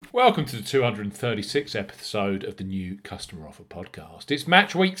Welcome to the 236th episode of the New Customer Offer podcast. It's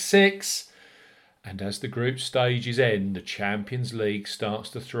match week 6, and as the group stages end, the Champions League starts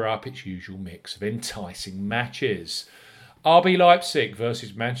to throw up its usual mix of enticing matches. RB Leipzig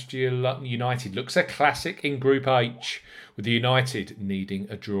versus Manchester United looks a classic in Group H, with the United needing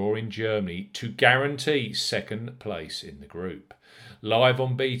a draw in Germany to guarantee second place in the group. Live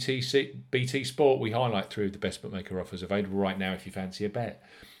on BT Sport, we highlight three of the best bookmaker offers available right now if you fancy a bet.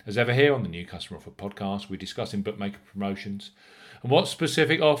 As ever here on the New Customer Offer podcast, we're discussing bookmaker promotions and what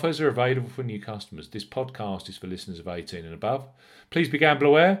specific offers are available for new customers. This podcast is for listeners of 18 and above. Please be gamble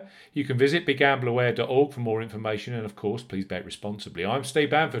aware. You can visit begambleaware.org for more information, and of course, please bet responsibly. I'm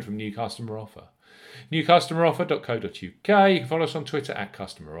Steve Bamford from New Customer Offer. newcustomeroffer.co.uk. You can follow us on Twitter at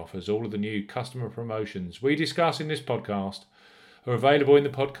Customer Offers. All of the new customer promotions we discuss in this podcast are available in the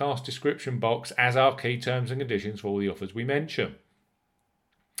podcast description box, as are key terms and conditions for all the offers we mention.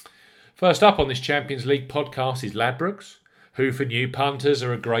 First up on this Champions League podcast is Ladbrokes, who for new punters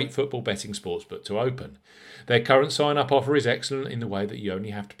are a great football betting sportsbook to open. Their current sign-up offer is excellent in the way that you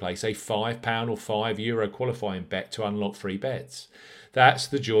only have to place a £5 or €5 qualifying bet to unlock free bets. That's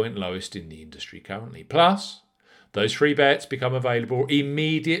the joint lowest in the industry currently. Plus, those free bets become available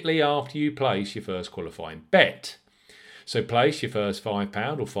immediately after you place your first qualifying bet. So place your first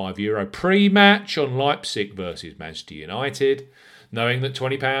 £5 or €5 pre-match on Leipzig versus Manchester United, knowing that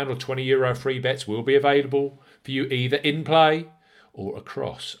 £20 or €20 free bets will be available for you either in play or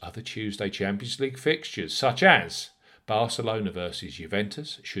across other Tuesday Champions League fixtures, such as Barcelona versus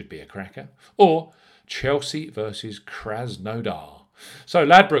Juventus, should be a cracker, or Chelsea versus Krasnodar. So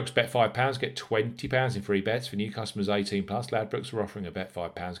Ladbrokes, bet £5, get £20 in free bets. For new customers 18 plus, Ladbrokes are offering a bet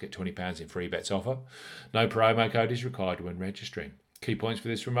 £5, get £20 in free bets offer. No promo code is required when registering. Key points for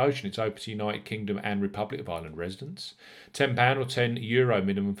this promotion: it's open to United Kingdom and Republic of Ireland residents. £10 or €10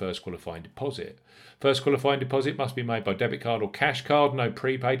 minimum first qualifying deposit. First qualifying deposit must be made by debit card or cash card. No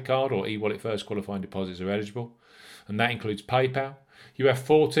prepaid card or e-wallet first qualifying deposits are eligible, and that includes PayPal. You have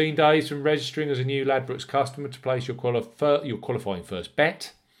 14 days from registering as a new Ladbrokes customer to place your qualifying first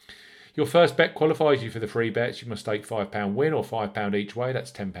bet. Your first bet qualifies you for the free bets. You must stake £5 win or £5 each way,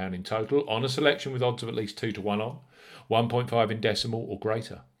 that's £10 in total, on a selection with odds of at least 2 to 1 on, 1.5 in decimal or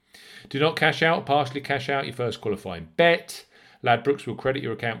greater. Do not cash out or partially cash out your first qualifying bet. Ladbrokes will credit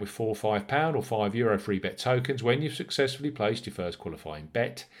your account with £4, £5 or €5 free bet tokens when you've successfully placed your first qualifying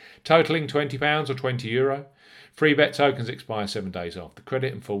bet, totaling £20 or €20. Free bet tokens expire 7 days after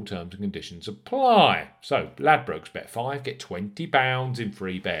credit, and full terms and conditions apply. So, Ladbrokes, bet £5, get £20 in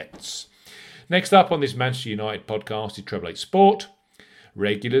free bets. Next up on this Manchester United podcast is Treble 8 Sport.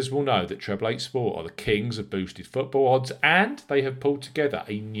 Regulars will know that Treble 8 Sport are the kings of boosted football odds, and they have pulled together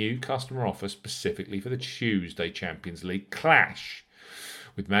a new customer offer specifically for the Tuesday Champions League clash,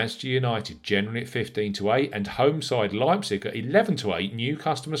 with Manchester United generally at 15 to 8 and home side Leipzig at 11 to 8. New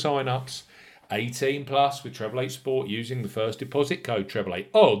customer sign-ups 18 plus with Treble 8 Sport using the first deposit code Treble 8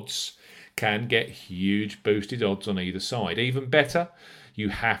 Odds can get huge boosted odds on either side. Even better, you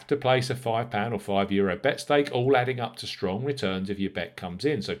have to place a £5 or €5 bet stake, all adding up to strong returns if your bet comes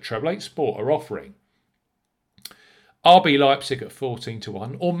in. So Treble 8 Sport are offering RB Leipzig at 14 to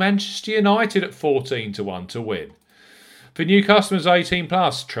 1 or Manchester United at 14 to 1 to win. For new customers 18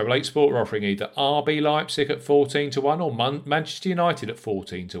 plus, Treble 8 Sport are offering either RB Leipzig at 14 to 1 or Manchester United at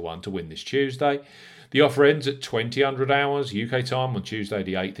 14 to 1 to win this Tuesday. The offer ends at 2000 hours UK time on Tuesday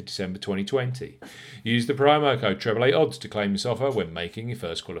the 8th of December 2020. Use the promo code Treble 8 Odds to claim this offer when making your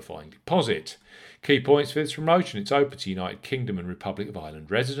first qualifying deposit. Key points for this promotion: it's open to United Kingdom and Republic of Ireland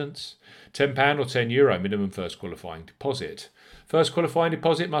residents. £10 or €10 minimum first qualifying deposit. First qualifying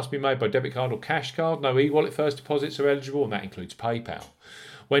deposit must be made by debit card or cash card. No e-wallet first deposits are eligible, and that includes PayPal.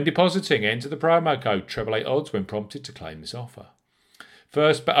 When depositing, enter the promo code Treble 8 Odds when prompted to claim this offer.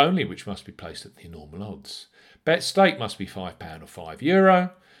 First bet only, which must be placed at the normal odds. Bet stake must be £5 or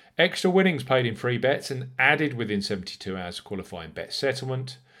 €5. Extra winnings paid in free bets and added within 72 hours of qualifying bet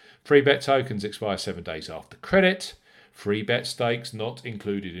settlement. Free bet tokens expire 7 days after credit. Free bet stakes not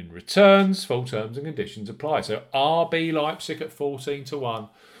included in returns. Full terms and conditions apply. So RB Leipzig at 14 to 1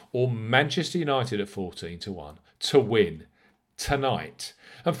 or Manchester United at 14 to 1 to win tonight.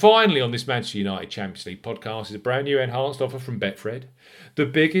 And finally, on this Manchester United Champions League podcast is a brand new enhanced offer from Betfred. The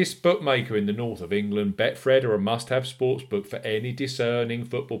biggest bookmaker in the north of England, Betfred are a must-have sportsbook for any discerning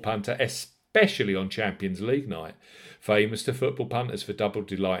football punter, especially on Champions League night. Famous to football punters for double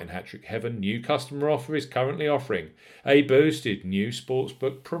delight and hat-trick heaven, new customer offer is currently offering a boosted new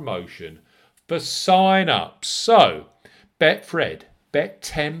sportsbook promotion for sign-ups. So, Betfred, Bet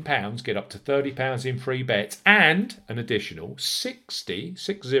 £10, get up to £30 in free bets and an additional 60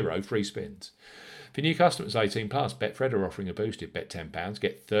 free spins. For new customers 18 plus, Betfred are offering a boosted bet £10,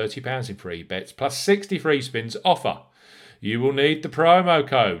 get £30 in free bets plus 60 free spins offer. You will need the promo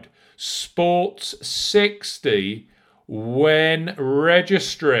code SPORTS60 when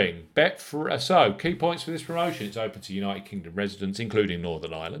registering. So, key points for this promotion. It's open to United Kingdom residents, including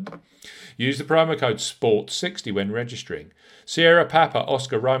Northern Ireland. Use the promo code SPORTS60 when registering. Sierra Papa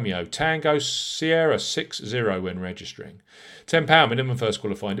Oscar Romeo Tango Sierra 60 when registering. £10 minimum first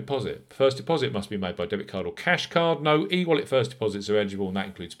qualifying deposit. First deposit must be made by debit card or cash card. No e-wallet first deposits are eligible, and that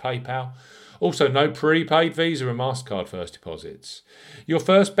includes PayPal. Also, no prepaid Visa and MasterCard first deposits. Your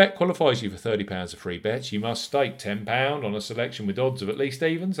first bet qualifies you for £30 of free bets. You must stake £10 on a selection with odds of at least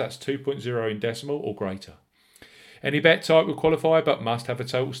evens, that's 2.0 in decimal or greater. Any bet type will qualify but must have a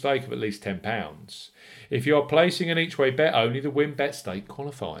total stake of at least £10. If you are placing an each-way bet, only the win bet stake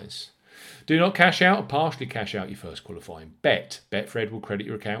qualifies. Do not cash out or partially cash out your first qualifying bet. Betfred will credit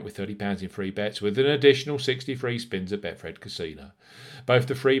your account with £30 in free bets with an additional 60 free spins at Betfred Casino. Both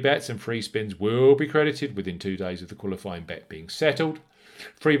the free bets and free spins will be credited within 2 days of the qualifying bet being settled.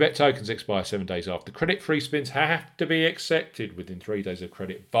 Free bet tokens expire 7 days after credit. Free spins have to be accepted within 3 days of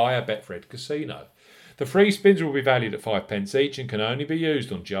credit via Betfred Casino. The free spins will be valued at 5p each and can only be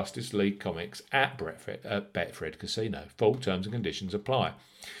used on Justice League comics at Betfred Casino. Full terms and conditions apply.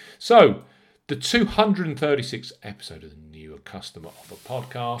 So, the 236th episode of the New Customer Offer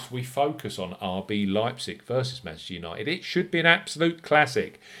podcast, we focus on RB Leipzig versus Manchester United. It should be an absolute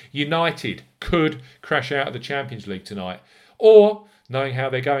classic. United could crash out of the Champions League tonight. Or, knowing how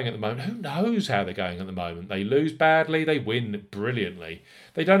they're going at the moment, who knows how they're going at the moment? They lose badly, they win brilliantly.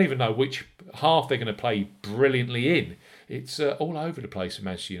 They don't even know which half they're going to play brilliantly in. It's all over the place for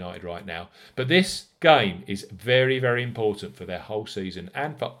Manchester United right now. But this game is very, very important for their whole season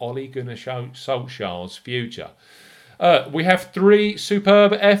and for Ole Gunnar Solskjaer's future. We have 3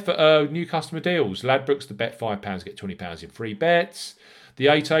 superb new customer deals. Ladbrokes, the bet £5, get £20 in free bets. The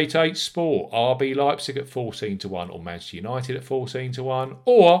 888 Sport, RB Leipzig at 14-1 or Manchester United at 14-1.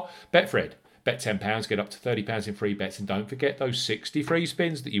 Or Betfred, bet £10, get up to £30 in free bets. And don't forget those 60 free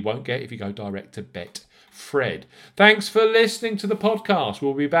spins that you won't get if you go direct to Betfred. Thanks for listening to the podcast.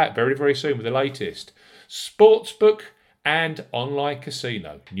 We'll be back very, very soon with the latest sportsbook and online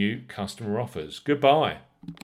casino new customer offers. Goodbye.